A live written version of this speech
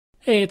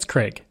Hey, it's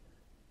Craig.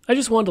 I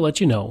just wanted to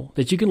let you know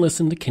that you can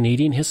listen to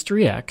Canadian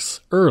History X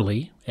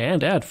early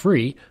and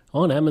ad-free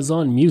on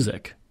Amazon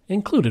Music,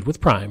 included with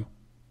Prime.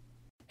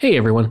 Hey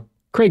everyone,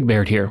 Craig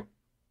Baird here.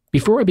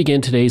 Before I begin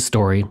today's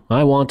story,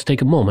 I want to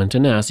take a moment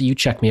and ask that you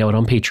check me out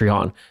on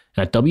Patreon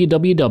at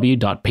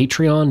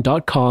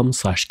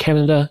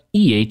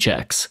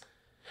www.patreon.com/CanadaEHX.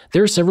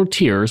 There are several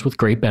tiers with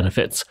great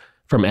benefits,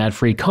 from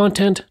ad-free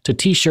content to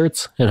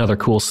t-shirts and other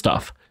cool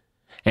stuff.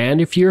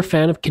 And if you're a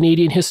fan of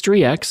Canadian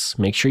History X,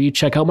 make sure you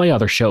check out my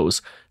other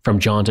shows, From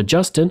John to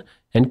Justin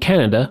and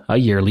Canada, A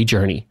Yearly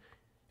Journey.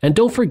 And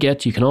don't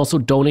forget, you can also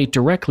donate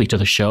directly to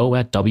the show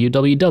at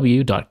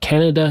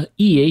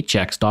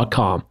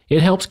www.canadaehx.com.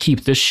 It helps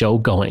keep this show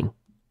going.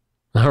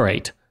 All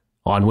right,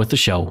 on with the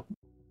show.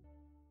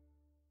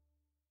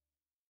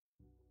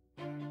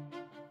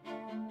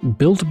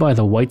 Built by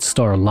the White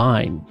Star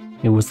Line,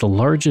 it was the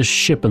largest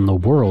ship in the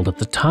world at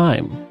the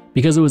time,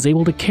 because it was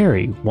able to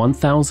carry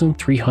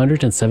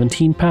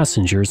 1,317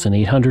 passengers and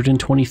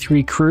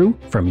 823 crew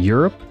from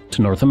Europe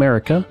to North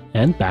America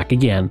and back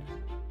again.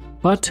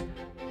 But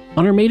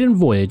on her maiden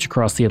voyage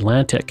across the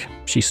Atlantic,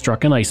 she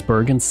struck an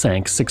iceberg and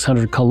sank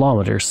 600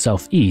 kilometers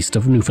southeast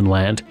of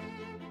Newfoundland.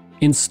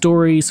 In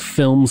stories,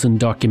 films, and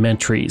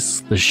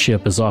documentaries, the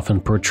ship is often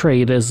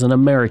portrayed as an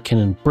American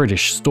and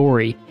British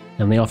story,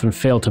 and they often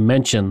fail to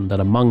mention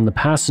that among the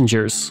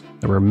passengers,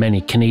 there were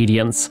many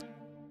Canadians.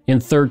 In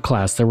third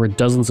class, there were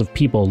dozens of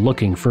people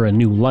looking for a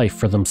new life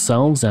for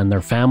themselves and their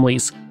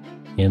families.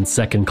 In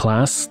second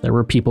class, there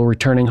were people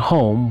returning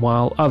home,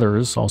 while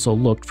others also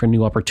looked for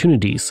new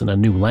opportunities in a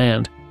new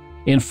land.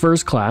 In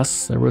first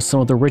class, there were some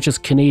of the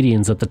richest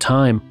Canadians at the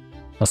time: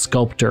 a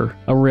sculptor,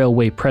 a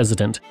railway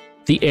president,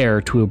 the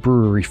heir to a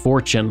brewery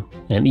fortune,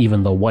 and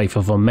even the wife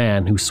of a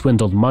man who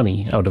swindled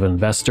money out of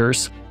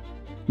investors.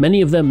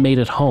 Many of them made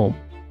it home,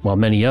 while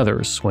many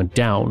others went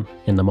down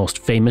in the most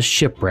famous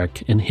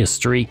shipwreck in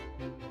history.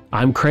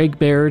 I'm Craig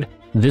Baird,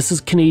 this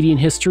is Canadian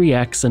History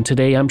X, and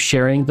today I'm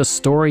sharing the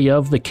story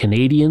of the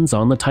Canadians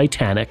on the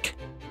Titanic.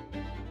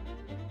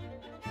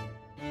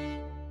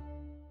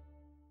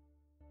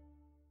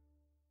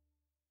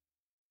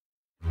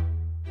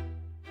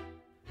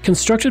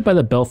 Constructed by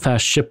the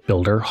Belfast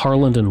shipbuilder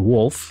Harland and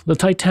Wolff, the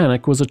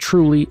Titanic was a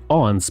truly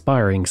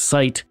awe-inspiring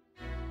sight.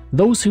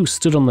 Those who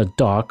stood on the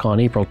dock on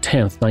April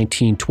 10,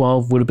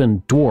 1912 would have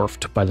been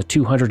dwarfed by the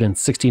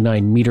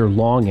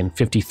 269-meter-long and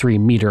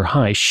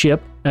 53-meter-high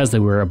ship as they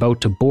were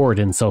about to board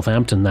in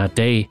Southampton that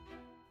day.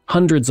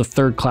 Hundreds of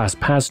third-class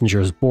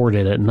passengers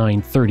boarded at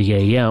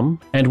 9:30 a.m.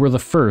 and were the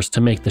first to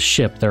make the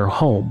ship their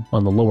home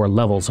on the lower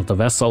levels of the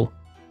vessel.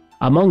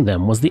 Among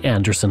them was the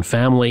Anderson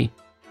family.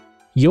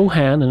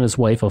 Johann and his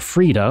wife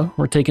Elfrida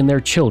were taking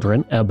their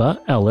children Ebba,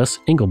 Ellis,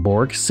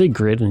 Ingeborg,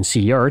 Sigrid, and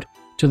Sijard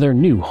to their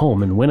new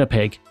home in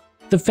Winnipeg.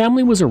 The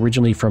family was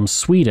originally from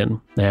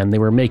Sweden, and they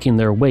were making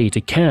their way to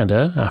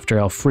Canada after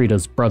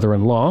Elfrida's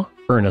brother-in-law,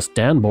 Ernest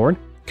Danborn,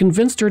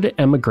 convinced her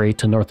to emigrate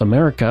to North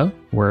America,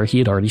 where he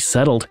had already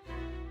settled.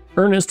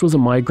 Ernest was a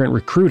migrant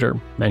recruiter,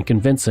 and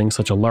convincing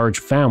such a large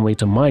family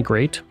to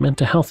migrate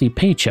meant a healthy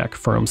paycheck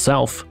for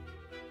himself.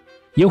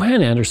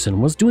 Johann Anderson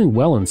was doing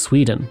well in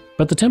Sweden,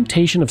 but the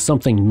temptation of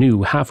something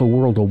new half a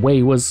world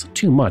away was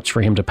too much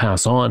for him to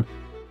pass on.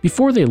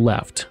 Before they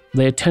left,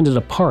 they attended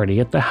a party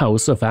at the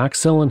house of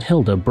Axel and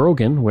Hilda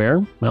Brogan,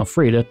 where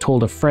Elfrida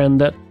told a friend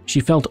that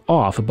she felt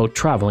off about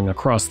traveling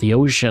across the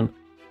ocean.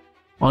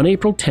 On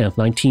April 10,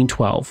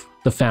 1912,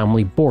 the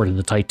family boarded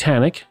the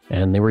Titanic,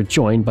 and they were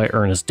joined by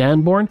Ernest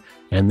Danborn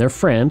and their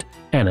friend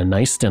Anna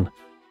Neiston.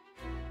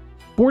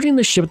 Boarding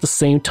the ship at the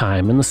same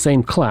time in the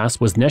same class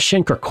was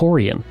Neshin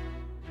Krikorian.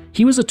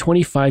 He was a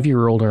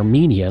 25-year-old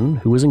Armenian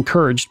who was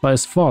encouraged by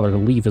his father to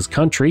leave his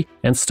country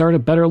and start a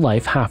better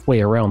life halfway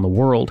around the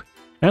world.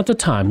 At the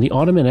time, the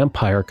Ottoman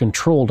Empire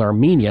controlled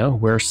Armenia,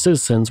 where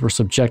citizens were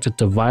subjected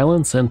to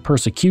violence and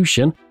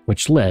persecution,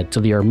 which led to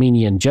the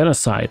Armenian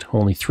Genocide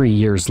only 3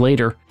 years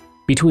later.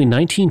 Between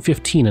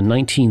 1915 and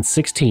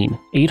 1916,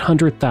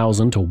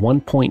 800,000 to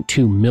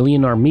 1.2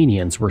 million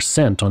Armenians were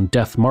sent on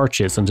death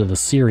marches into the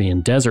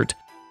Syrian desert.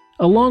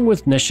 Along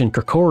with Neshin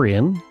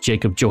Krikorian,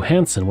 Jacob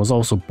Johansson was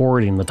also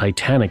boarding the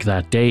Titanic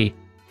that day.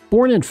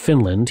 Born in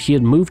Finland, he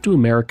had moved to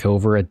America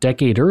over a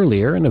decade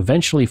earlier and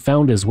eventually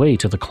found his way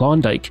to the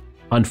Klondike.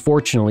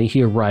 Unfortunately,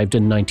 he arrived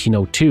in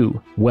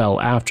 1902, well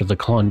after the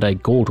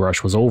Klondike gold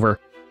rush was over.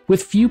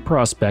 With few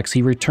prospects,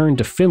 he returned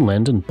to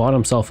Finland and bought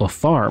himself a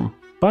farm.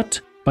 But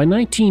by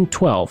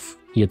 1912,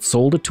 he had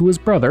sold it to his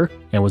brother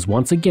and was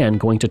once again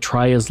going to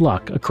try his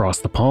luck across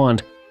the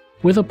pond.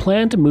 With a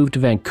plan to move to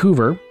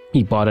Vancouver,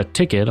 he bought a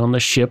ticket on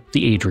the ship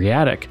the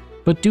Adriatic,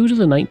 but due to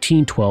the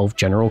 1912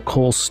 General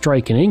Coal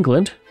strike in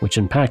England, which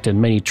impacted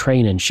many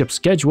train and ship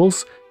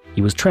schedules,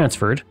 he was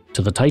transferred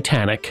to the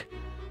Titanic.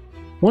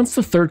 Once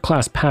the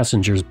third-class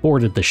passengers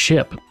boarded the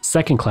ship,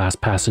 second-class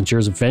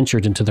passengers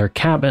ventured into their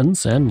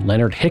cabins, and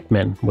Leonard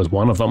Hickman was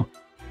one of them.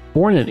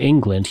 Born in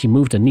England, he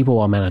moved to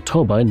Neepawa,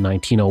 Manitoba in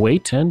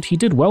 1908, and he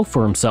did well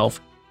for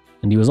himself,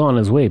 and he was on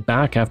his way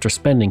back after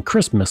spending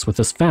Christmas with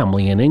his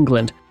family in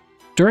England.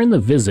 During the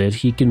visit,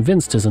 he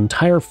convinced his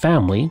entire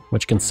family,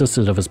 which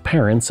consisted of his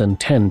parents and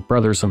 10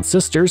 brothers and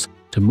sisters,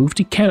 to move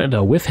to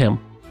Canada with him.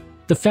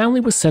 The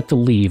family was set to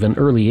leave in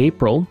early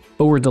April,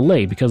 but were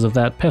delayed because of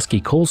that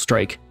pesky coal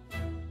strike.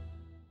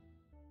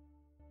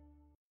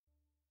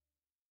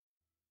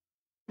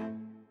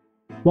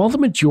 While the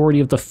majority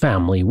of the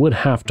family would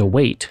have to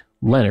wait,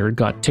 Leonard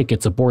got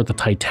tickets aboard the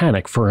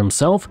Titanic for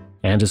himself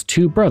and his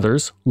 2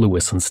 brothers,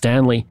 Louis and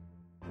Stanley.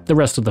 The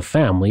rest of the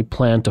family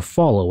planned to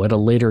follow at a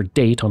later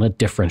date on a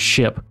different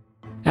ship.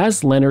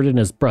 As Leonard and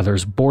his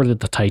brothers boarded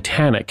the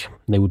Titanic,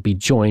 they would be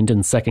joined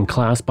in second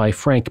class by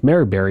Frank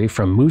Mayberry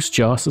from Moose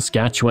Jaw,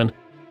 Saskatchewan.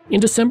 In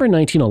December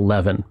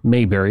 1911,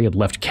 Mayberry had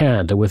left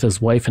Canada with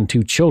his wife and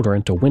 2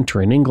 children to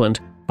winter in England.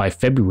 By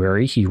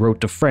February, he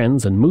wrote to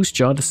friends in Moose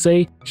Jaw to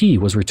say he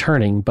was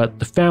returning, but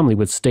the family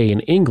would stay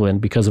in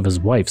England because of his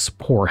wife's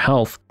poor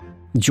health.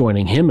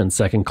 Joining him in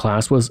second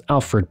class was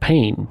Alfred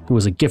Payne, who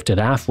was a gifted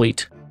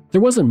athlete.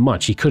 There wasn't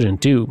much he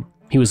couldn't do.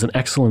 He was an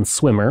excellent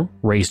swimmer,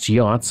 raced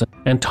yachts,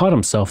 and taught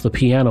himself the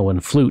piano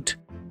and flute.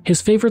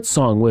 His favorite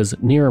song was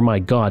Nearer My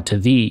God to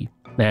Thee,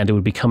 and it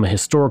would become a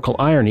historical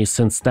irony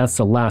since that's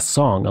the last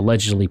song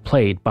allegedly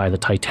played by the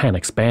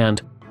Titanic's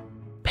band.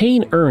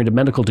 Payne earned a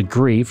medical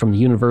degree from the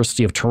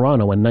University of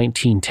Toronto in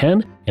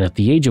 1910, and at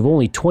the age of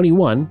only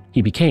 21,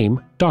 he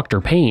became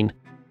Dr. Payne.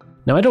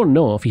 Now, I don't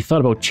know if he thought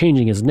about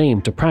changing his name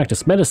to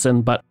practice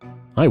medicine, but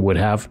I would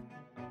have.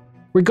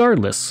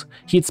 Regardless,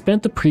 he had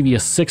spent the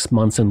previous 6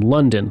 months in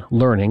London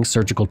learning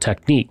surgical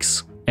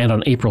techniques, and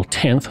on April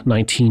 10,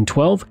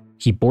 1912,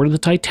 he boarded the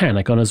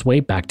Titanic on his way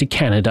back to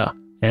Canada,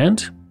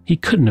 and he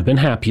couldn't have been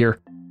happier.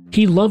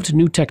 He loved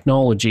new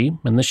technology,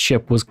 and the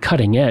ship was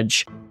cutting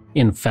edge.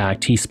 In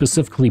fact, he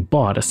specifically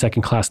bought a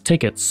second-class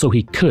ticket so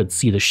he could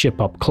see the ship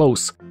up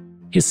close.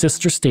 His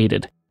sister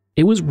stated,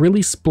 "It was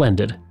really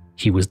splendid.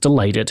 He was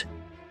delighted."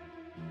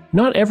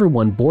 Not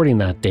everyone boarding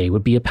that day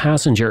would be a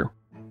passenger.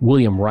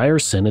 William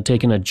Ryerson had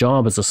taken a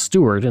job as a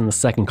steward in the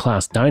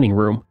second-class dining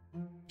room.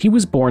 He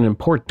was born in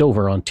Port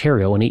Dover,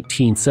 Ontario in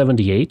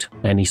 1878,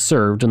 and he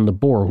served in the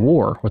Boer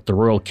War with the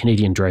Royal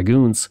Canadian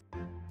Dragoons.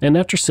 And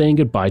after saying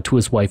goodbye to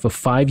his wife of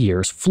 5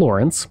 years,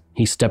 Florence,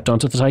 he stepped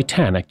onto the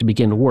Titanic to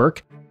begin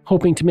work,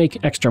 hoping to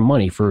make extra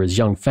money for his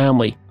young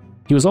family.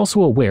 He was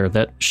also aware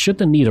that, should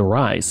the need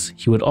arise,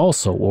 he would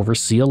also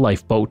oversee a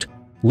lifeboat.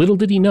 Little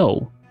did he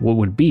know what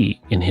would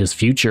be in his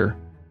future.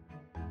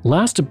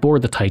 Last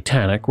aboard the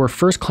Titanic were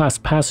first-class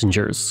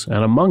passengers,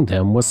 and among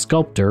them was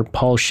sculptor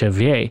Paul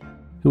Chevier,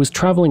 who was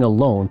traveling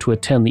alone to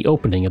attend the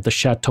opening of the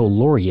Chateau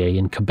Laurier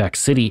in Quebec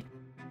City.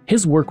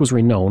 His work was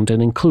renowned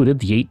and included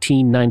the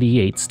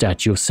 1898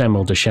 statue of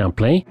Samuel de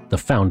Champlain, the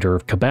founder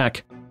of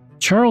Quebec.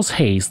 Charles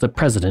Hayes, the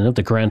president of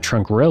the Grand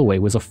Trunk Railway,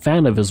 was a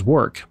fan of his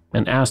work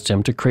and asked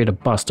him to create a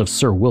bust of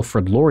Sir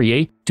Wilfrid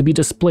Laurier to be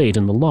displayed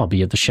in the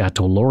lobby of the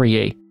Chateau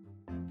Laurier.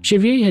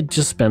 Chevier had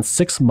just spent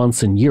 6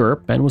 months in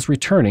Europe and was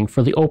returning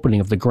for the opening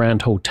of the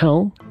Grand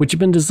Hotel, which had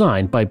been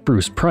designed by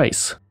Bruce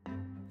Price.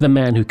 The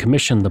man who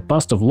commissioned the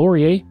bust of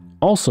Laurier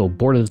also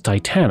boarded the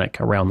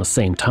Titanic around the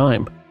same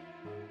time.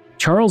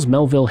 Charles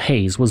Melville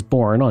Hayes was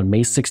born on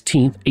May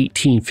 16,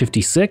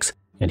 1856,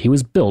 and he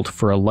was built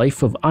for a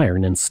life of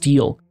iron and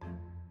steel.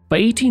 By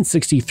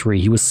 1863,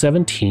 he was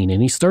 17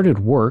 and he started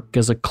work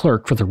as a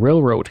clerk for the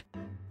railroad.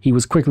 He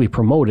was quickly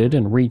promoted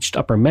and reached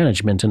upper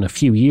management in a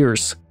few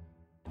years.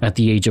 At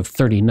the age of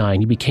 39,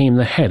 he became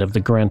the head of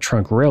the Grand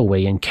Trunk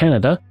Railway in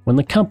Canada when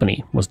the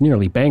company was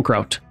nearly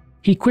bankrupt.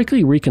 He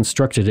quickly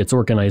reconstructed its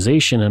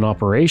organization and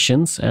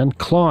operations and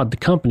clawed the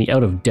company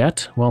out of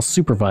debt while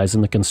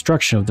supervising the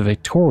construction of the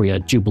Victoria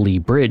Jubilee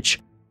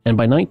Bridge. And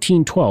by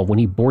 1912, when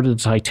he boarded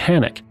the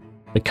Titanic,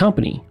 the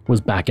company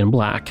was back in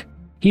black.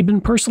 He'd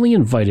been personally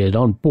invited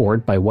on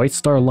board by White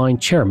Star Line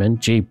chairman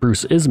J.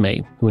 Bruce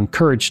Ismay, who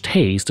encouraged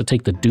Hayes to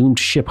take the doomed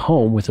ship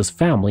home with his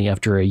family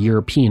after a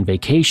European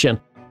vacation.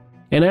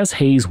 And as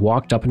Hayes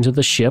walked up into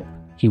the ship,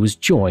 he was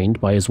joined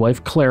by his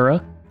wife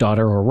Clara,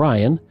 daughter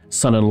Orion,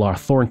 son-in-law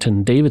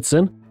Thornton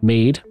Davidson,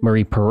 maid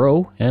Marie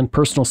Perot, and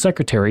personal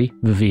secretary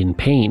Vivian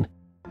Payne.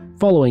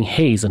 Following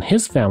Hayes and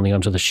his family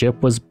onto the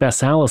ship was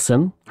Bess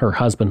Allison, her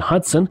husband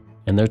Hudson,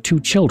 and their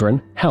 2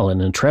 children, Helen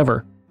and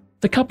Trevor.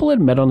 The couple had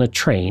met on a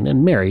train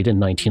and married in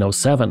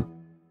 1907.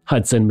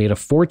 Hudson made a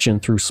fortune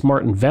through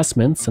smart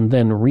investments and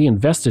then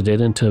reinvested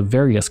it into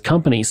various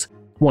companies,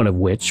 one of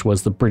which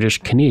was the British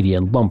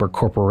Canadian Lumber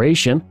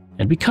Corporation,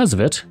 and because of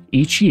it,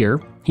 each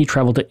year, he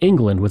traveled to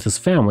England with his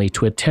family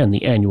to attend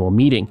the annual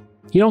meeting.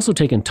 He'd also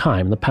taken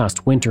time the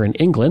past winter in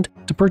England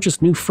to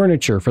purchase new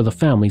furniture for the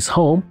family's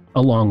home,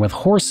 along with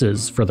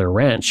horses for their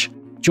ranch.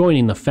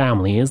 Joining the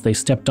family as they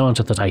stepped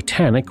onto the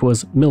Titanic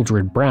was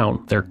Mildred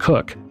Brown, their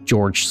cook,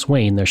 George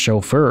Swain, their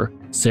chauffeur,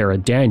 Sarah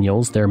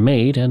Daniels, their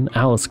maid, and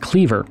Alice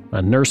Cleaver,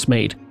 a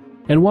nursemaid.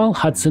 And while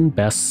Hudson,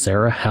 Bess,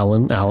 Sarah,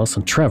 Helen, Alice,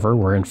 and Trevor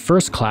were in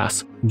first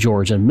class,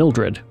 George and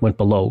Mildred went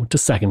below to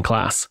second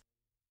class.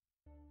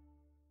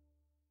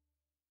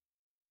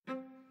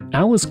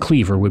 Alice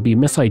Cleaver would be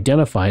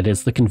misidentified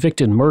as the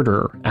convicted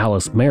murderer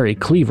Alice Mary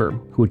Cleaver,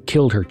 who had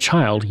killed her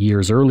child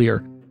years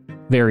earlier.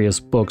 Various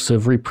books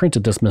have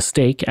reprinted this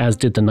mistake, as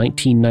did the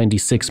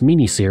 1996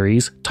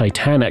 miniseries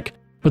Titanic,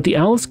 but the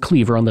Alice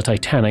Cleaver on the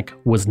Titanic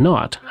was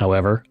not,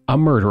 however, a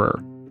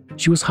murderer.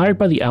 She was hired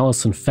by the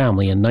Allison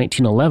family in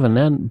 1911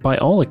 and, by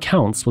all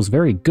accounts, was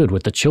very good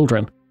with the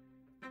children.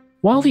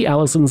 While the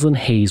Allisons and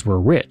Hayes were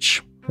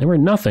rich, they were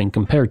nothing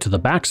compared to the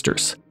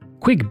Baxters.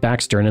 Quig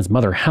Baxter and his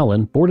mother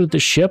Helen boarded the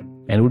ship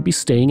and would be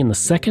staying in the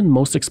second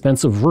most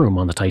expensive room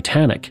on the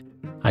Titanic.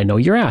 I know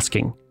you're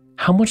asking,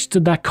 how much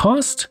did that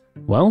cost?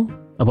 Well,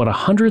 about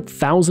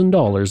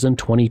 $100,000 in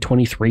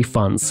 2023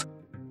 funds.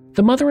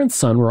 The mother and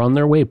son were on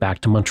their way back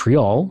to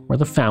Montreal, where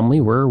the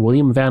family were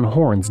William Van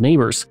Horn's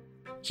neighbors.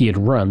 He had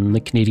run the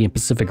Canadian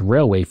Pacific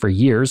Railway for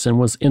years and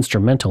was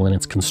instrumental in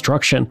its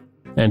construction,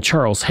 and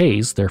Charles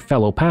Hayes, their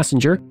fellow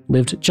passenger,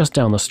 lived just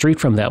down the street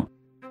from them.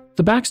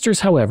 The Baxters,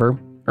 however,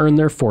 earned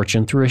their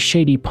fortune through a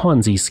shady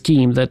Ponzi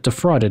scheme that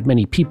defrauded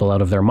many people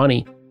out of their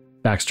money.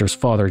 Baxter's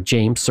father,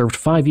 James, served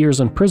 5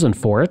 years in prison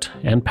for it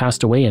and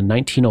passed away in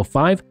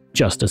 1905,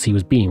 just as he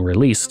was being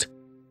released.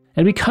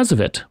 And because of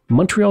it,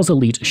 Montreal's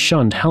elite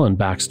shunned Helen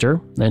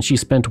Baxter, and she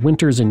spent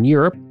winters in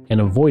Europe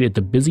and avoided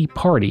the busy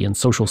party and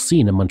social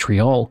scene in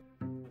Montreal.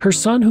 Her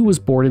son, who was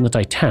boarding the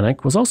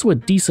Titanic, was also a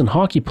decent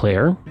hockey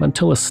player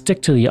until a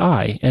stick to the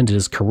eye ended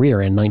his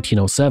career in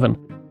 1907.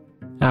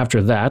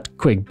 After that,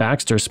 Quig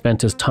Baxter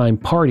spent his time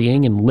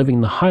partying and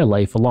living the high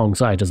life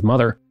alongside his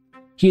mother.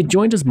 He had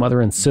joined his mother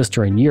and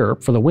sister in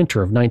Europe for the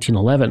winter of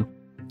 1911,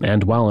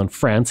 and while in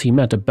France he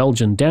met a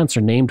Belgian dancer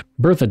named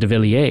Bertha de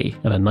Villiers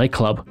at a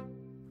nightclub.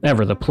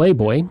 Ever the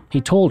playboy, he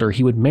told her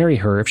he would marry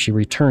her if she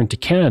returned to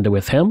Canada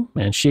with him,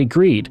 and she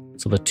agreed,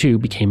 so the two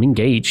became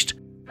engaged.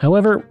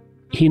 However,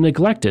 he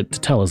neglected to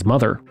tell his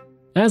mother.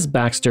 As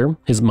Baxter,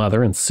 his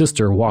mother, and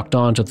sister walked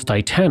on to the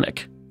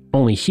Titanic,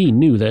 only he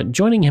knew that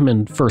joining him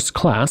in first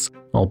class,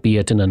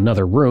 albeit in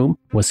another room,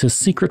 was his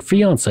secret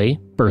fiancée,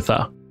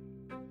 Bertha.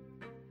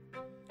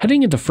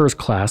 Heading into first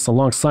class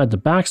alongside the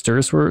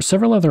Baxters were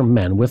several other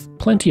men with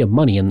plenty of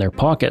money in their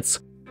pockets.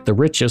 The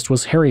richest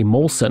was Harry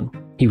Molson.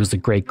 He was the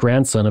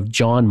great-grandson of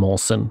John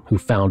Molson, who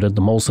founded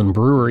the Molson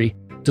Brewery.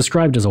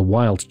 Described as a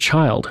wild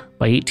child,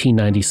 by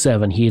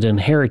 1897 he had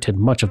inherited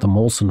much of the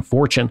Molson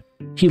fortune.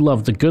 He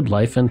loved the good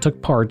life and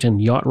took part in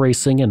yacht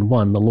racing and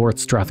won the Lord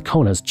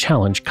Strathcona's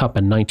Challenge Cup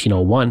in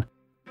 1901.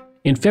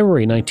 In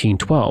February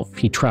 1912,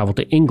 he traveled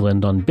to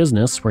England on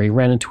business where he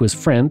ran into his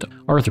friend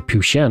Arthur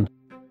Pouchen.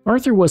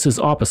 Arthur was his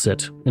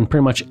opposite in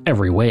pretty much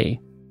every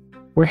way.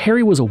 Where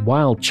Harry was a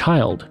wild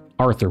child,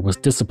 Arthur was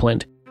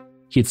disciplined.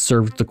 He had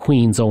served the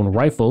Queen's Own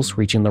Rifles,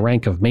 reaching the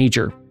rank of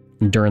major.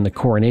 During the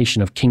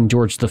coronation of King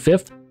George V,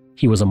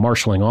 he was a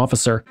marshalling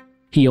officer.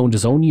 He owned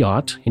his own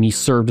yacht, and he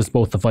served as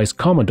both the Vice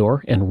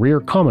Commodore and Rear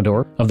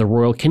Commodore of the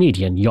Royal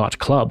Canadian Yacht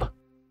Club.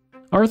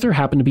 Arthur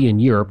happened to be in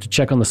Europe to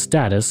check on the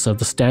status of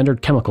the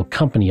Standard Chemical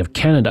Company of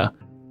Canada.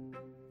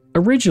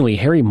 Originally,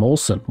 Harry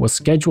Molson was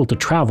scheduled to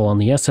travel on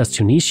the SS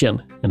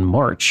Tunisian in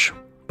March,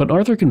 but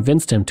Arthur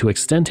convinced him to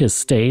extend his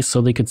stay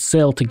so they could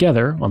sail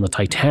together on the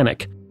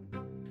Titanic.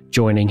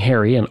 Joining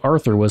Harry and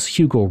Arthur was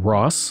Hugo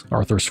Ross,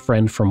 Arthur's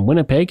friend from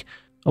Winnipeg,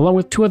 along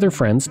with two other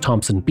friends,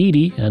 Thompson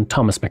Beatty and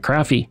Thomas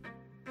McCraffy.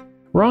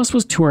 Ross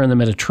was touring the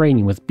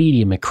Mediterranean with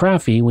Beatty and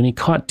McCraffy when he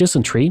caught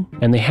dysentery,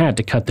 and they had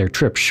to cut their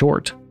trip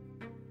short.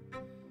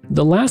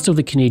 The last of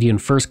the Canadian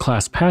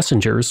first-class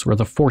passengers were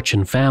the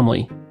Fortune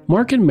family.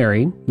 Mark and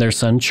Mary, their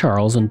son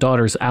Charles, and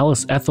daughters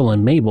Alice, Ethel,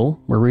 and Mabel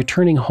were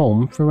returning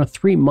home from a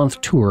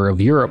 3-month tour of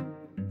Europe.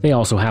 They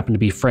also happened to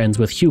be friends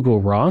with Hugo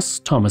Ross,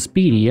 Thomas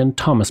Beatty, and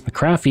Thomas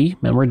McCraffy,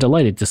 and were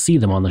delighted to see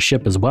them on the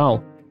ship as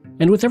well.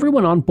 And with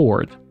everyone on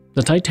board,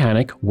 the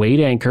Titanic weighed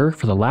anchor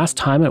for the last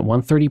time at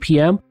 1:30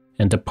 p.m.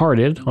 and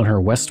departed on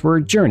her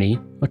westward journey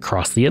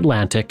across the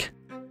Atlantic.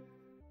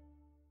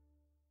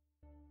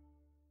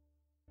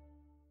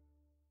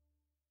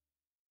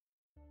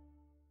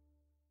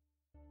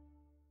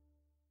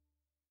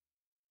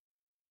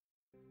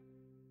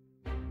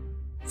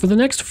 For the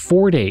next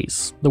 4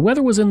 days, the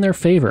weather was in their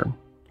favor.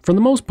 For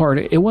the most part,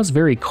 it was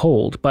very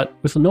cold, but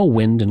with no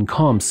wind and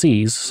calm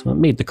seas, it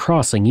made the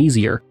crossing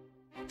easier.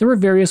 There were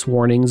various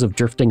warnings of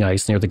drifting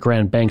ice near the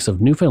Grand Banks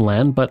of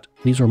Newfoundland, but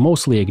these were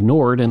mostly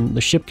ignored and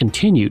the ship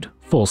continued,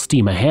 full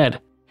steam ahead.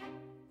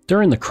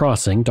 During the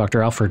crossing,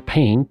 Dr. Alfred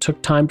Payne took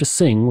time to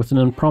sing with an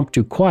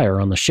impromptu choir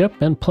on the ship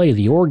and play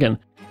the organ.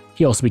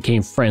 He also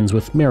became friends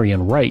with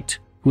Marian Wright,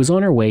 who was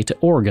on her way to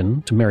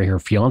Oregon to marry her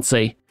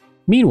fiancé.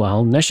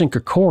 Meanwhile, Neshin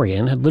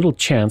Kerkorian had little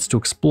chance to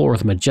explore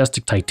the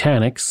majestic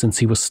Titanic since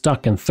he was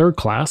stuck in third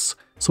class,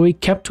 so he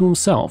kept to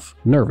himself,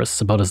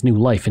 nervous about his new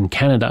life in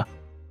Canada.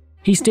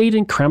 He stayed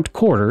in cramped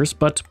quarters,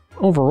 but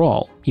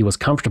overall, he was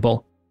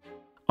comfortable.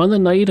 On the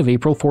night of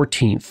April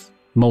 14th,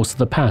 most of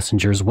the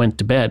passengers went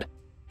to bed,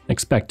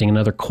 expecting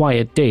another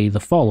quiet day the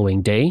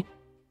following day.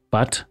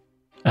 But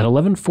at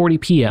 11:40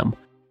 p.m.,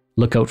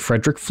 Lookout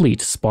Frederick Fleet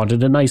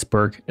spotted an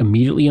iceberg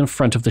immediately in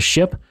front of the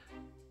ship,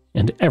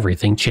 and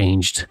everything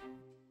changed.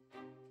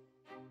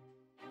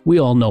 We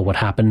all know what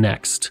happened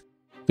next.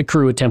 The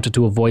crew attempted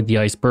to avoid the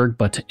iceberg,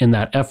 but in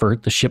that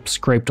effort, the ship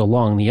scraped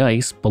along the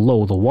ice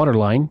below the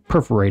waterline,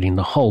 perforating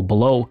the hull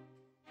below.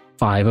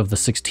 5 of the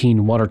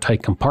 16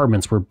 watertight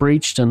compartments were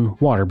breached and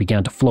water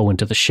began to flow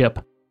into the ship.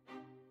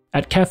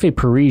 At Café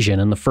Parisien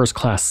in the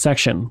first-class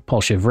section,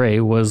 Paul Chevret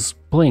was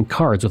playing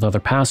cards with other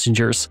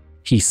passengers.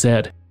 He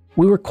said,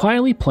 "We were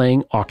quietly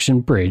playing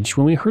auction bridge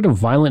when we heard a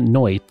violent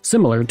noise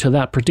similar to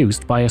that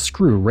produced by a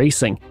screw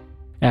racing.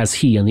 As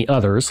he and the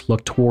others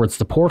looked towards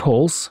the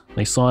portholes,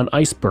 they saw an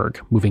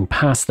iceberg moving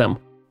past them.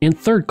 In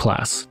third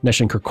class, Nesh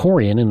and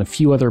Kerkorian and a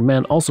few other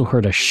men also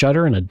heard a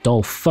shudder and a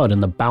dull thud in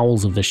the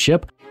bowels of the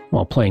ship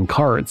while playing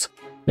cards.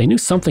 They knew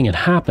something had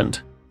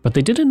happened, but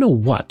they didn't know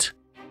what."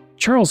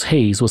 Charles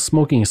Hayes was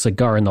smoking a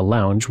cigar in the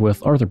lounge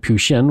with Arthur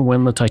Pouchin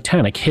when the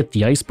Titanic hit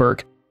the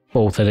iceberg.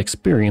 Both had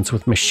experience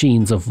with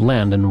machines of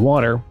land and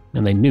water,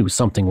 and they knew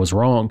something was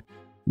wrong.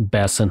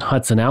 Bess and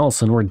Hudson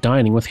Allison were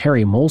dining with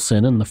Harry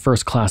Molson in the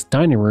first-class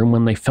dining room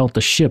when they felt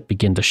the ship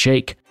begin to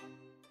shake.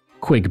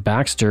 Quig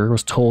Baxter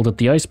was told that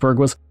the iceberg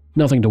was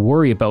nothing to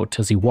worry about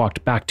as he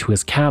walked back to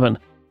his cabin,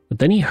 but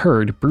then he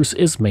heard Bruce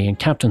Ismay and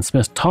Captain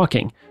Smith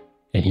talking,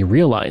 and he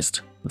realized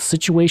the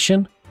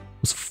situation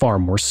was far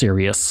more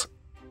serious.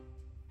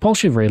 Paul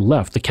Chevret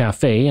left the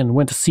cafe and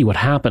went to see what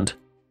happened.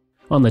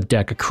 On the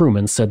deck, a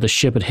crewman said the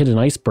ship had hit an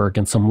iceberg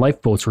and some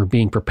lifeboats were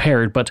being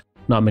prepared, but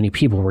not many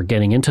people were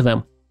getting into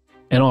them.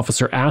 An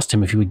officer asked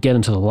him if he would get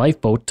into the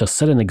lifeboat to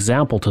set an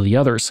example to the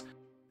others.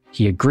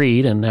 He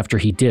agreed, and after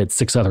he did,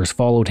 6 others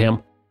followed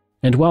him.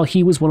 And while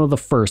he was one of the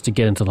first to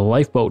get into the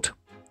lifeboat,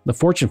 the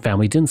Fortune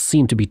family didn't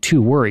seem to be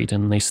too worried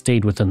and they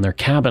stayed within their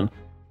cabin.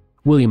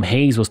 William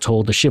Hayes was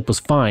told the ship was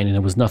fine and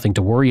it was nothing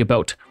to worry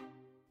about.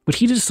 But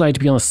he decided to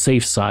be on the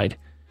safe side,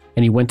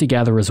 and he went to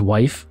gather his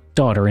wife,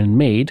 daughter, and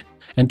maid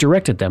and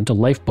directed them to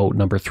lifeboat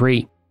number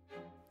 3.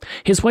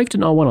 His wife did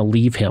not want to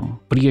leave him,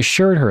 but he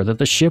assured her that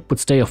the ship would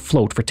stay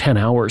afloat for 10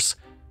 hours.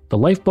 The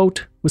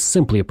lifeboat was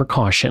simply a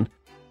precaution.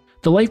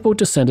 The lifeboat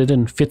descended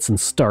in fits and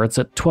starts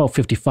at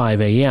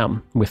 12:55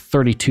 a.m. with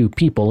 32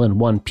 people and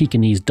one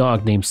Pekingese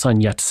dog named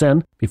Sun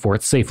Yat-sen before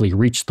it safely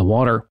reached the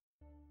water.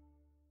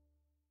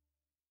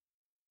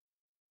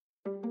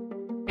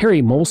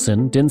 Harry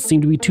Molson didn't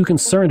seem to be too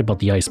concerned about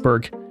the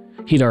iceberg.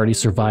 He'd already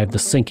survived the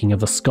sinking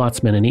of the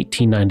Scotsman in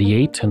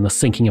 1898 and the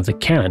sinking of the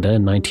Canada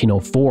in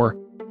 1904.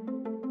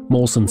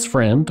 Molson's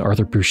friend,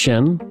 Arthur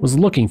Pouchin, was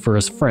looking for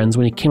his friends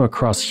when he came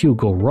across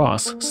Hugo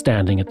Ross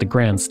standing at the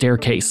grand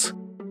staircase.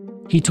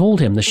 He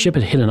told him the ship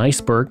had hit an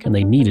iceberg and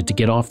they needed to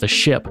get off the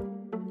ship.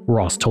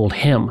 Ross told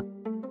him,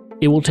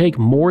 "It will take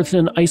more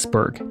than an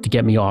iceberg to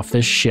get me off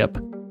this ship."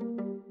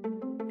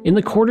 In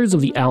the quarters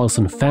of the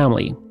Allison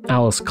family,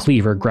 Alice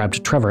Cleaver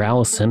grabbed Trevor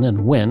Allison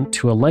and went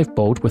to a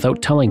lifeboat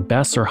without telling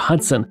Bess or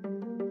Hudson.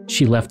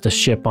 She left the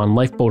ship on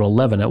lifeboat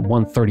 11 at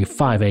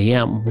 1:35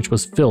 a.m., which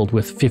was filled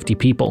with 50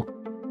 people.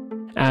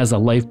 As a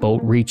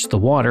lifeboat reached the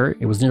water,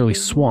 it was nearly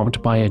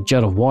swamped by a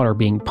jet of water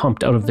being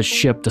pumped out of the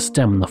ship to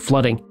stem the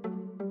flooding.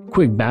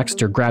 Quig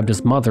Baxter grabbed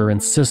his mother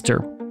and sister,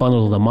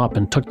 bundled them up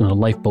and took them to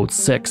lifeboat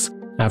 6.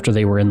 After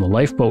they were in the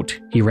lifeboat,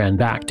 he ran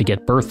back to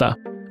get Bertha.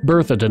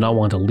 Bertha did not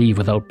want to leave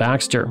without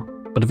Baxter,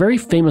 but a very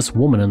famous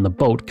woman in the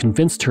boat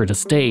convinced her to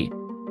stay.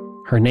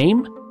 Her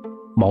name?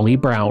 Molly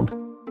Brown.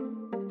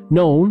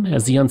 Known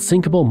as the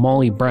unsinkable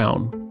Molly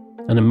Brown,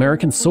 an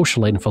American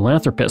socialite and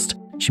philanthropist,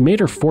 she made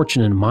her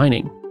fortune in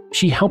mining.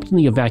 She helped in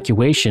the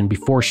evacuation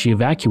before she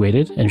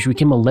evacuated, and she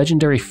became a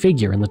legendary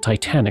figure in the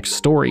Titanic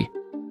story.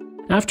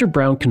 After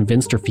Brown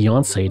convinced her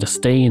fiancé to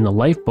stay in the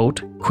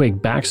lifeboat,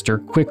 Quig Baxter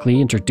quickly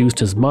introduced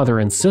his mother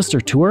and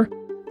sister to her,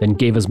 then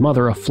gave his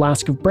mother a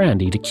flask of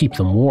brandy to keep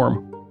them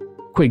warm.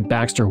 Quig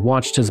Baxter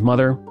watched his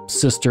mother,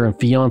 sister, and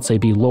fiancé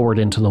be lowered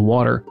into the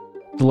water.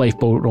 The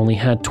lifeboat only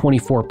had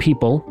 24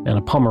 people and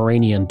a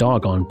Pomeranian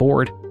dog on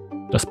board,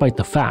 despite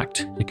the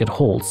fact it could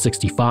hold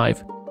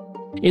 65.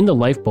 In the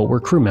lifeboat were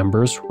crew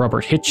members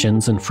Robert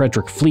Hitchens and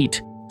Frederick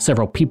Fleet.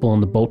 Several people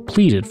on the boat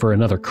pleaded for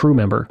another crew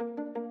member.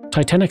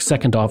 Titanic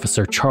Second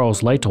Officer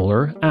Charles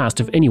Lightoller asked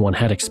if anyone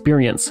had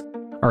experience.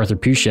 Arthur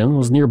Pouchin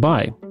was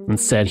nearby and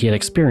said he had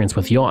experience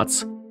with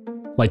yachts.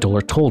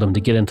 Lightoller told him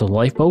to get into the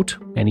lifeboat,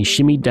 and he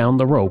shimmied down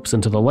the ropes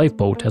into the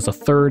lifeboat as a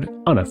third,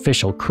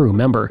 unofficial crew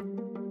member.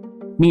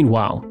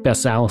 Meanwhile,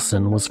 Bess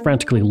Allison was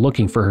frantically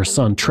looking for her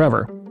son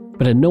Trevor,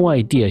 but had no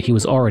idea he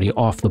was already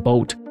off the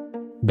boat.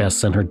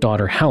 Bess and her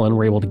daughter Helen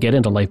were able to get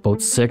into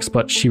Lifeboat 6,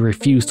 but she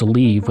refused to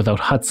leave without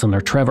Hudson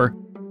or Trevor.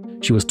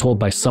 She was told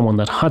by someone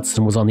that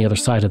Hudson was on the other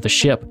side of the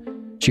ship.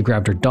 She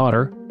grabbed her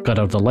daughter, got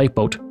out of the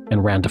lifeboat,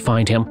 and ran to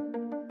find him.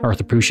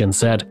 Arthur Pouchin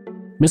said,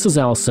 Mrs.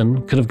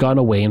 Allison could have gotten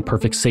away in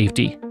perfect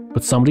safety,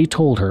 but somebody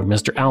told her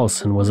Mr.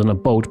 Allison was in a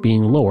boat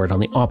being lowered on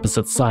the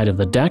opposite side of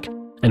the deck,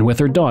 and with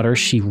her daughter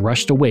she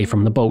rushed away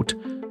from the boat.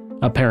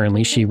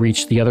 Apparently she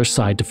reached the other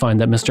side to find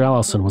that Mr.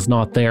 Allison was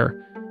not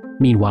there.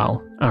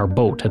 Meanwhile, our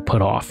boat had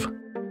put off.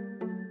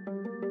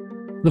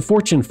 The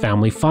Fortune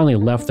family finally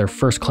left their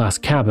first-class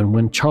cabin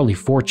when Charlie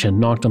Fortune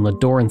knocked on the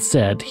door and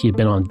said he had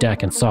been on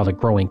deck and saw the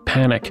growing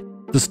panic.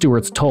 The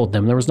stewards told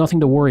them there was nothing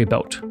to worry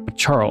about, but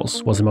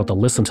Charles wasn't about to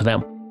listen to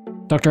them.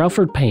 Dr.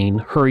 Alfred Payne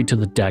hurried to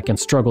the deck and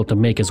struggled to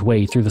make his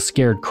way through the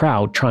scared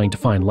crowd trying to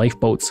find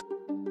lifeboats.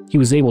 He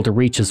was able to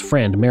reach his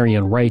friend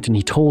Marion Wright, and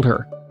he told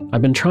her,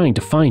 I've been trying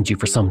to find you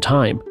for some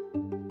time."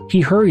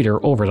 He hurried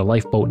her over to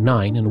Lifeboat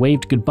 9 and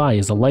waved goodbye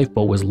as the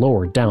lifeboat was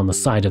lowered down the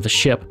side of the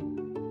ship.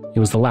 It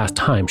was the last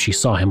time she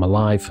saw him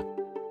alive.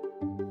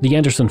 The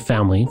Anderson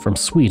family from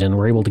Sweden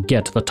were able to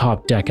get to the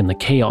top deck in the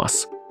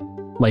chaos.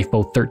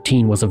 Lifeboat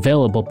 13 was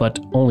available, but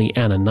only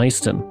Anna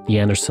Nyston, the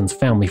Andersons'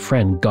 family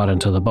friend, got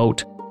into the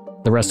boat.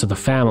 The rest of the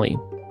family,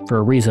 for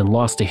a reason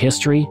lost to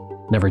history,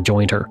 never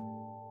joined her.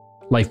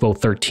 Lifeboat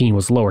 13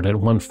 was lowered at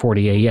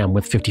 1:40 a.m.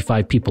 with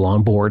 55 people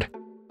on board.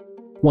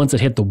 Once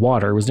it hit the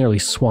water, it was nearly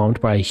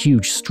swamped by a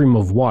huge stream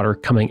of water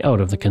coming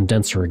out of the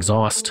condenser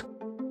exhaust.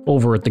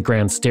 Over at the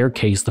grand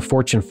staircase, the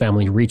Fortune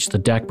family reached the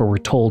deck but were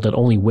told that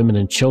only women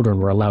and children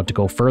were allowed to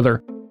go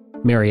further.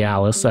 Mary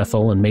Alice,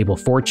 Ethel, and Mabel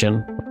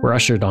Fortune were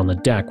ushered on the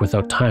deck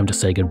without time to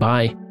say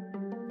goodbye.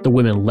 The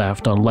women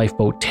left on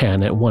Lifeboat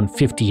 10 at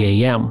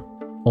 1:50 a.m.,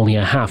 only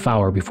a half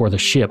hour before the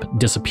ship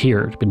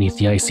disappeared beneath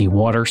the icy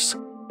waters.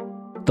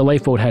 The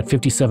lifeboat had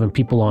 57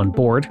 people on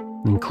board,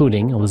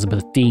 including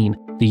Elizabeth Dean,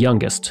 the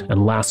youngest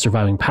and last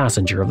surviving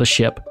passenger of the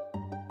ship.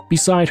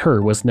 Beside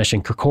her was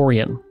Neshin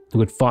Kerkorian, who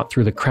had fought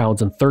through the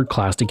crowds in third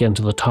class to get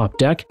into the top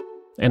deck,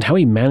 and how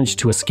he managed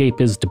to escape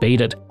is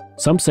debated.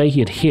 Some say he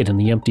had hid in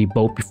the empty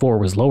boat before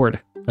it was lowered.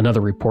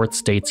 Another report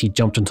states he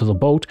jumped into the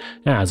boat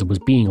as it was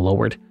being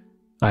lowered.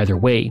 Either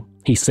way,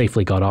 he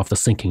safely got off the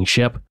sinking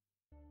ship.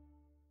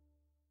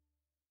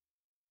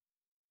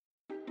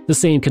 The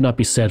same cannot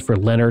be said for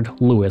Leonard,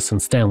 Lewis, and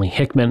Stanley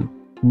Hickman.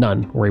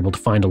 None were able to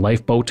find a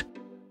lifeboat.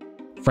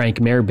 Frank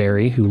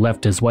Mayberry, who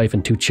left his wife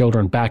and 2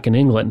 children back in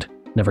England,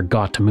 never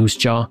got to Moose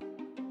Jaw.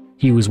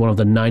 He was one of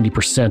the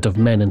 90% of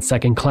men in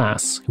second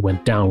class who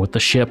went down with the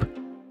ship.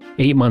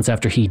 8 months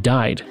after he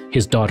died,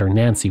 his daughter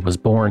Nancy was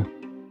born.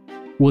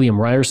 William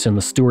Ryerson,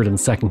 the steward in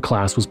second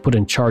class, was put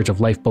in charge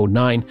of Lifeboat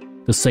 9,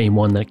 the same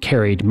one that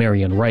carried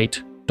Marion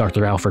Wright,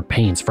 Dr. Alfred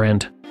Payne's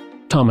friend.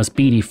 Thomas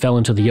Beattie fell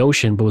into the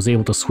ocean but was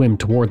able to swim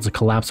towards the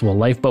collapsible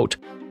lifeboat.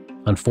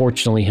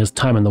 Unfortunately, his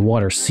time in the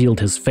water sealed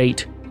his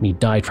fate, and he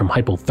died from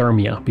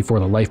hypothermia before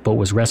the lifeboat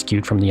was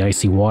rescued from the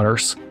icy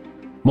waters.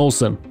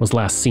 Molson was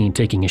last seen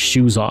taking his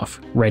shoes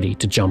off, ready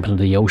to jump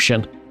into the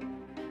ocean.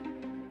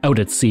 Out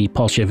at sea,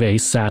 Paul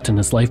Chevet sat in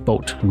his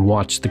lifeboat and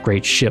watched the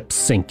great ship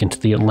sink into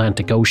the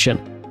Atlantic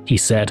Ocean. He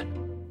said,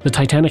 "The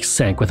Titanic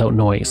sank without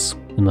noise,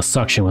 and the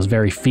suction was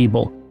very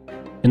feeble.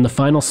 In the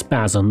final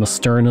spasm, the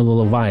stern of the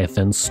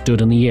Leviathan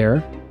stood in the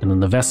air, and then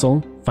the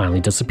vessel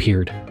finally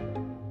disappeared."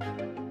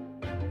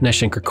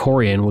 Neshin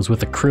Kerkorian was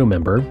with a crew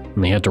member,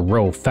 and they had to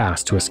row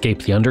fast to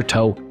escape the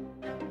undertow.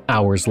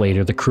 Hours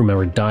later, the crew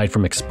member died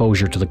from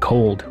exposure to the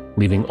cold,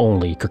 leaving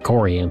only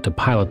Kerkorian to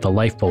pilot the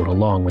lifeboat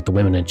along with the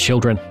women and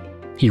children.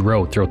 He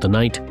rowed throughout the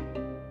night.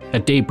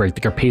 At daybreak,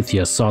 the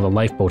Carpathia saw the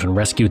lifeboat and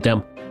rescued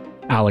them.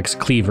 Alex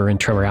Cleaver and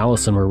Trevor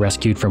Allison were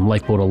rescued from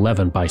Lifeboat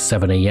 11 by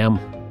 7 a.m.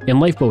 In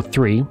Lifeboat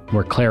 3,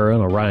 where Clara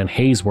and Orion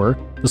Hayes were,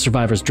 the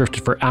survivors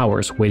drifted for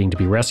hours waiting to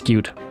be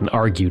rescued and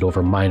argued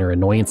over minor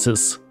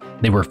annoyances.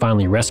 They were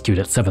finally rescued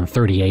at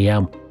 7:30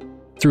 a.m.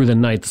 Through the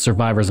night, the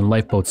survivors in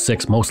Lifeboat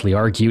 6 mostly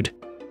argued.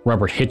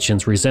 Robert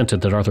Hitchens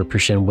resented that Arthur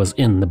Prishin was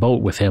in the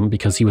boat with him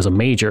because he was a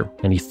major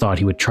and he thought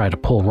he would try to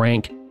pull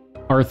rank.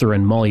 Arthur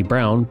and Molly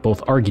Brown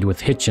both argued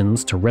with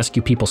Hitchens to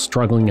rescue people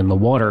struggling in the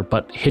water,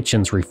 but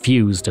Hitchens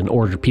refused and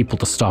ordered people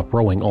to stop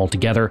rowing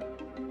altogether.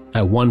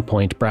 At one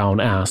point, Brown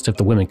asked if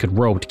the women could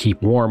row to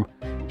keep warm.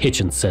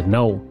 Hitchens said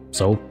no,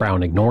 so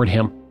Brown ignored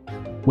him.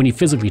 When he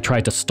physically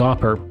tried to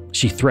stop her,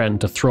 she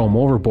threatened to throw him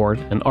overboard,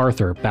 and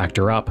Arthur backed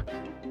her up.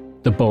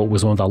 The boat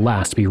was one of the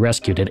last to be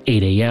rescued at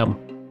 8 a.m.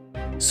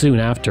 Soon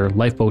after,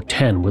 Lifeboat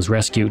 10 was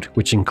rescued,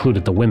 which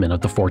included the women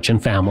of the Fortune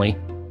family.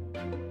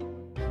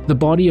 The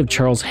body of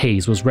Charles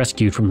Hayes was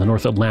rescued from the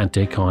North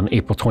Atlantic on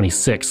April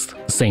 26th,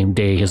 the same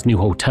day his new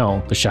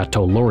hotel, the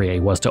Chateau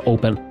Laurier, was to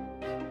open.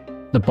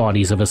 The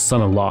bodies of his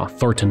son-in-law,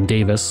 Thornton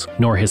Davis,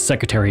 nor his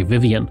secretary,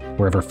 Vivian,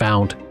 were ever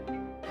found.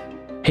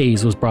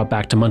 Hayes was brought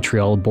back to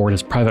Montreal aboard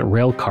his private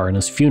rail car, and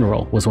his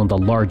funeral was one of the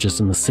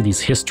largest in the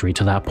city's history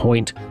to that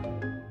point.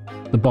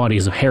 The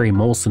bodies of Harry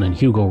Molson and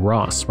Hugo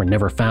Ross were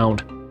never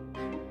found.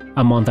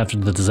 A month after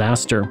the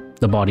disaster,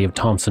 the body of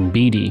Thompson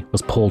Beattie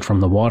was pulled from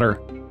the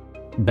water.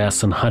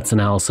 Bess and Hudson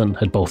Allison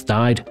had both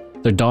died.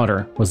 Their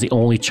daughter was the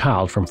only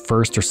child from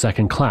first or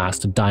second class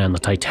to die on the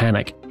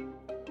Titanic.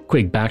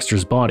 Quig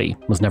Baxter's body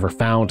was never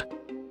found.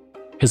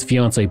 His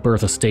fiancée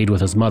Bertha stayed with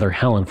his mother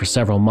Helen for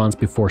several months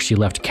before she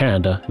left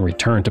Canada and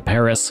returned to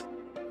Paris.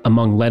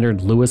 Among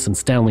Leonard, Lewis, and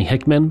Stanley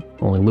Hickman,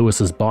 only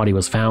Lewis's body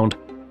was found.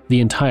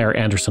 The entire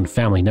Anderson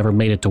family never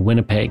made it to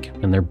Winnipeg,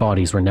 and their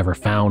bodies were never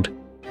found.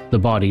 The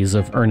bodies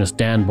of Ernest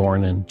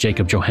Danborn and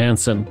Jacob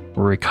Johansson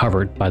were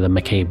recovered by the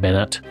Mackay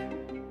Bennett.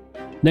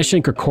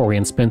 Neshin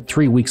Kerkorian spent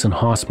 3 weeks in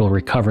hospital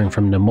recovering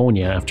from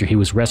pneumonia after he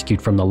was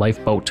rescued from the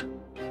lifeboat.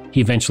 He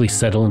eventually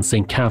settled in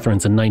St.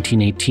 Catharines in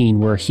 1918,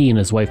 where he and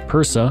his wife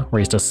Persa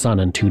raised a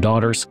son and 2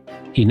 daughters.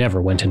 He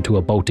never went into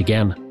a boat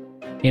again.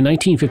 In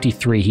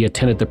 1953, he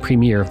attended the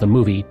premiere of the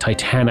movie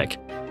Titanic.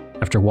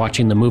 After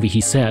watching the movie,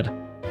 he said,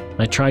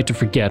 "I tried to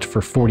forget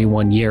for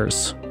 41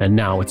 years, and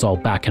now it's all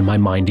back in my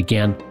mind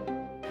again."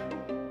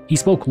 He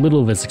spoke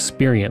little of his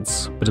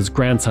experience, but his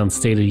grandson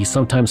stated he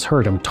sometimes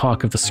heard him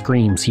talk of the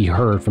screams he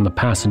heard from the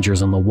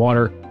passengers in the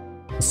water.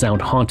 The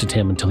sound haunted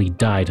him until he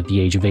died at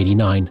the age of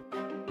 89.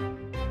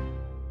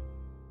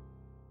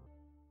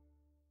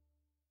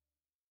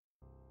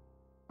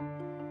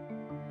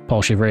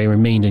 Paul Chevret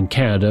remained in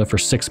Canada for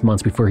 6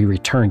 months before he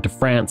returned to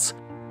France.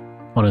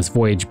 On his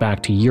voyage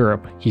back to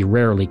Europe, he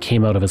rarely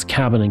came out of his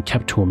cabin and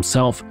kept to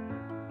himself.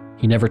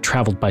 He never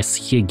traveled by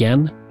sea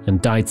again and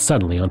died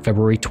suddenly on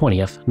February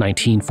 20th,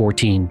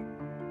 1914.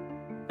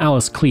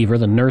 Alice Cleaver,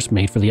 the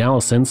nursemaid for the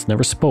Allisons,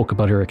 never spoke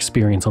about her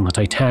experience on the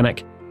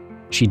Titanic.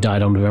 She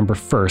died on November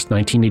 1st,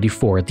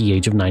 1984 at the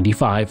age of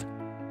 95.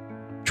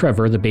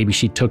 Trevor, the baby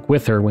she took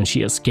with her when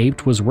she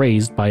escaped, was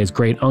raised by his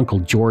great-uncle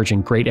George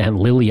and great-aunt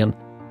Lillian.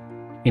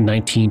 In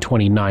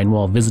 1929,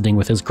 while visiting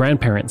with his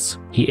grandparents,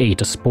 he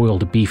ate a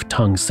spoiled beef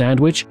tongue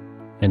sandwich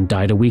and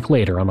died a week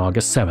later on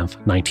August 7th,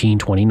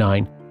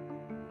 1929.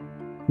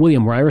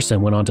 William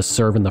Ryerson went on to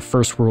serve in the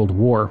First World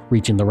War,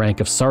 reaching the rank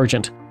of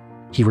sergeant.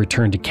 He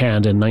returned to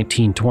Canada in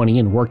 1920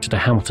 and worked at a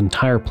Hamilton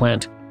tire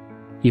plant.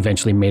 He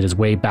eventually made his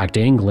way back to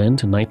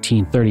England in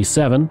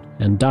 1937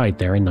 and died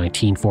there in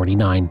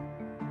 1949.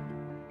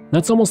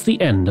 That's almost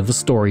the end of the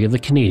story of the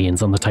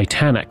Canadians on the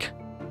Titanic.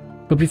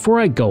 But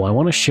before I go, I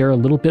want to share a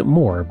little bit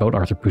more about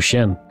Arthur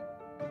Pouchin.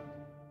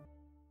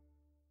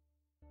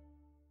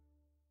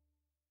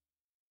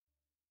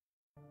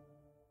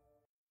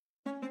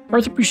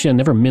 Arthur Pouchin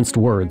never minced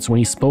words when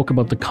he spoke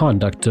about the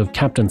conduct of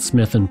Captain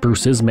Smith and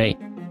Bruce Ismay.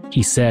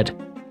 He said,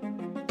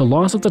 "The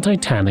loss of the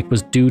Titanic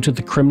was due to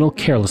the criminal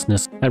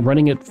carelessness at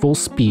running at full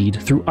speed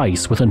through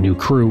ice with a new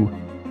crew."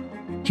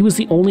 He was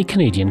the only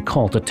Canadian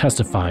called to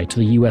testify to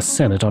the US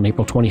Senate on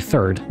April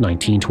 23,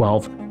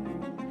 1912.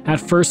 At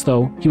first,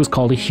 though, he was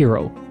called a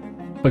hero,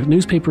 but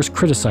newspapers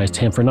criticized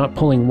him for not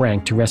pulling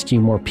rank to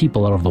rescue more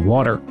people out of the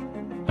water.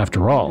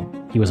 After all,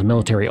 he was a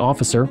military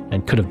officer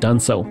and could have done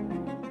so.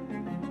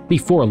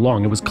 Before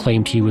long, it was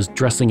claimed he was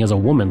dressing as a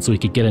woman so he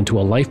could get into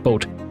a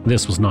lifeboat.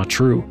 This was not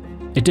true.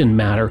 It didn't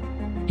matter.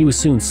 He was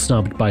soon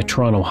snubbed by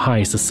Toronto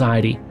high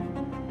society.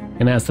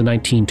 And as the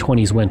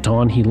 1920s went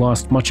on, he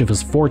lost much of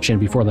his fortune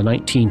before the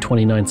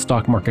 1929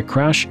 stock market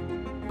crash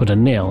put a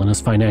nail in his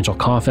financial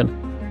coffin.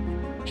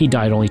 He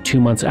died only 2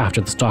 months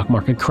after the stock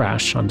market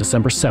crash on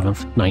December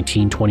 7th,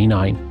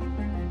 1929.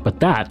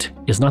 But that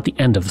is not the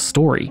end of the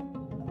story.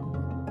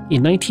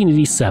 In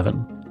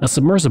 1987, a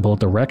submersible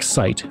at the wreck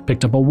site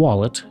picked up a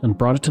wallet and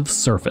brought it to the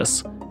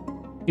surface.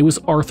 It was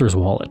Arthur's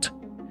wallet.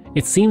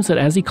 It seems that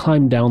as he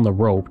climbed down the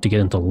rope to get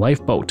into the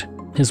lifeboat,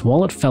 his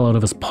wallet fell out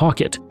of his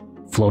pocket,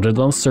 floated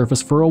on the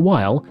surface for a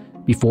while,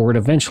 before it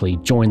eventually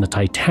joined the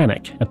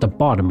Titanic at the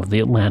bottom of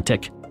the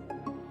Atlantic.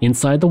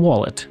 Inside the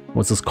wallet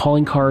was his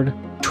calling card,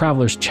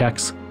 traveler's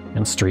checks,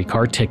 and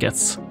streetcar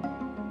tickets.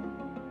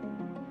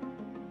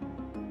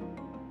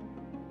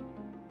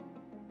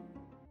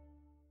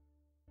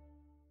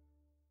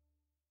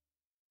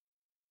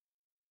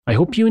 I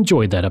hope you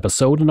enjoyed that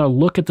episode and our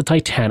look at the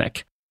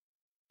Titanic.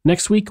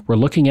 Next week, we're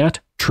looking at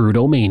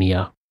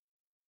Trudeau-mania.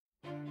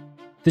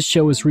 This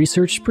show is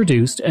researched,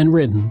 produced, and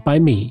written by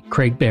me,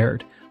 Craig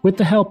Baird, with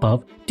the help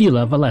of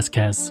Dila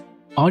Velasquez.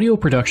 Audio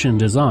production and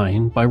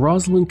design by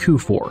Rosalind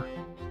Kufor.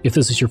 If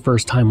this is your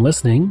first time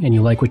listening and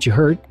you like what you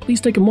heard,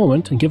 please take a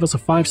moment and give us a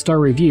 5-star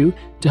review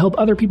to help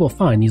other people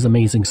find these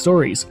amazing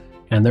stories.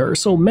 And there are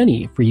so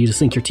many for you to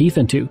sink your teeth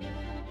into.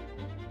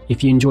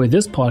 If you enjoy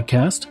this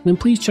podcast, then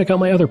please check out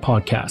my other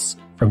podcasts,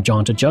 From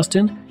John to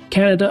Justin,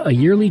 Canada, A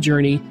Yearly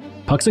Journey,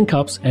 Pucks and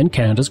Cups, and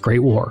Canada's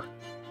Great War.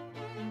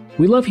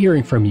 We love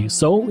hearing from you,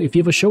 so if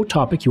you have a show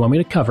topic you want me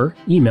to cover,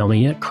 email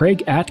me at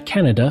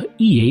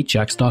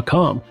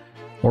craig@canadaehx.com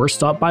or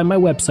stop by my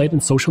website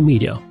and social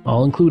media.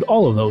 I'll include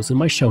all of those in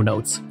my show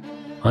notes.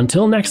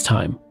 Until next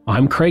time,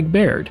 I'm Craig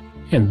Baird,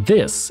 and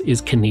this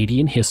is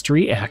Canadian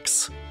History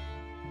X.